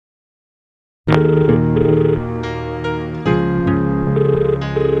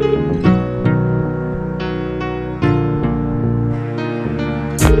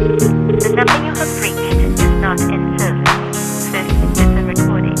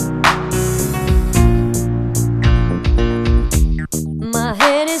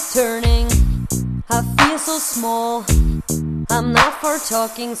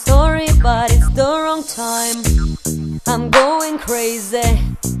talking, sorry, but it's the wrong time. I'm going crazy,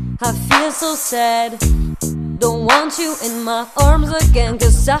 I feel so sad. Don't want you in my arms again,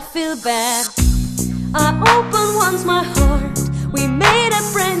 cause I feel bad. I open once my heart, we made a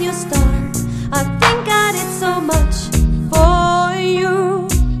brand new start. I think I did so much for you.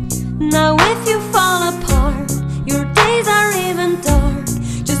 Now if you fall apart, your days are even dark.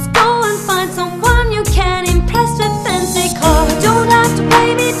 Just go and find someone you can impress with fancy cars. Don't have to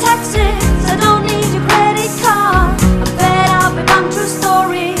pay me taxes, I don't need your credit card. I'm fed up with untrue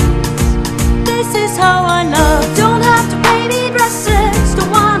stories, this is how I love. Don't have to pay me dresses,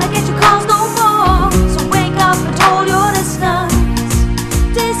 don't wanna get your calls no more. So wake up and hold your distance,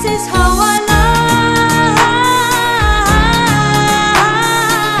 this is how I love.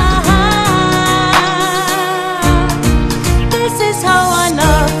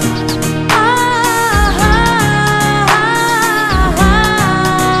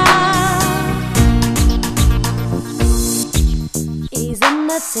 Isn't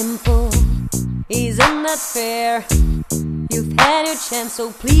that simple? Isn't that fair? You've had your chance,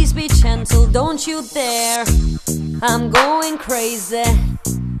 so please be gentle, don't you dare. I'm going crazy,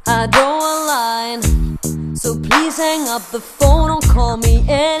 I draw a line, so please hang up the phone, don't call me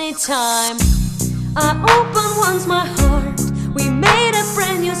anytime. I open once my heart, we made a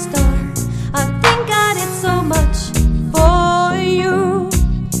brand new start. I think I did so much for you.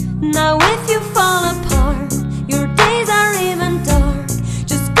 Now if you fall apart, your days are even dark.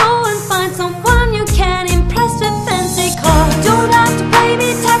 Just go and find someone you can impress with fancy cars. Don't have to pay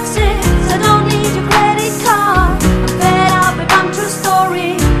me taxes, I don't need your credit card. I'm fed up with untrue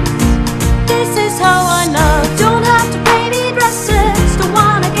stories, this is how I love. Don't have to pay me dresses, don't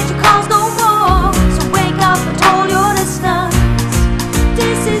wanna get your calls no more. So wake up and hold your distance,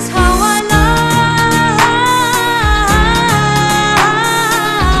 this is how I love.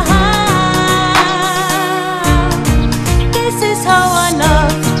 This is how I love.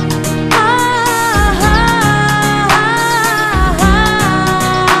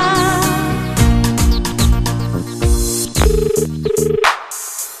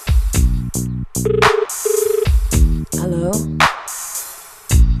 Hello?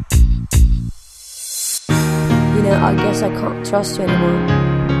 You know, I guess I can't trust you anymore.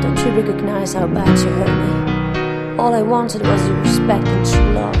 Don't you recognize how bad you hurt me? All I wanted was your respect and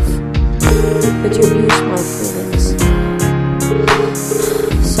true love, but you abused my feelings.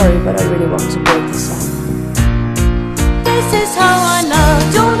 Sorry, but I really want to break this up. This is how I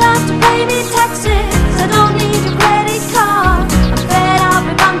love. Don't have to pay me taxes, I don't need your credit card.